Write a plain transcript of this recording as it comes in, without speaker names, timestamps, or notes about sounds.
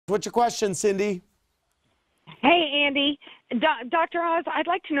What's your question, Cindy? Hey, Andy. Dr. Oz, I'd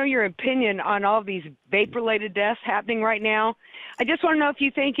like to know your opinion on all of these vape-related deaths happening right now. I just want to know if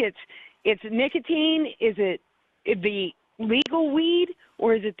you think it's nicotine, is it the legal weed,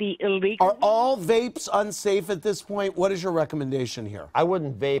 or is it the illegal Are weed? all vapes unsafe at this point? What is your recommendation here? I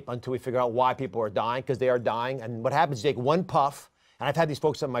wouldn't vape until we figure out why people are dying, because they are dying. And what happens is you take one puff, and I've had these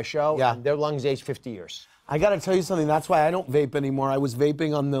folks on my show, and their lungs age 50 years. I got to tell you something. That's why I don't vape anymore. I was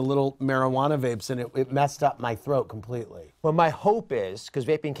vaping on the little marijuana vapes, and it messed up my throat completely. Well, my hope is, because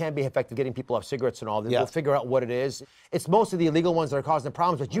vaping can be effective getting people off cigarettes and all, that we'll figure out what it is. It's most of the illegal ones that are causing the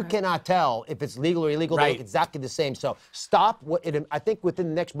problems, but you cannot tell if it's legal or illegal. They look exactly the same. So stop. I think within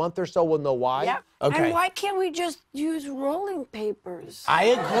the next month or so, we'll know why. Yeah. Okay. And why can't we just use rolling papers? I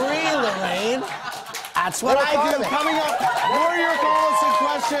agree, Lorraine. That's what I do. Coming up, more of your calls and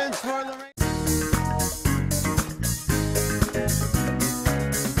questions for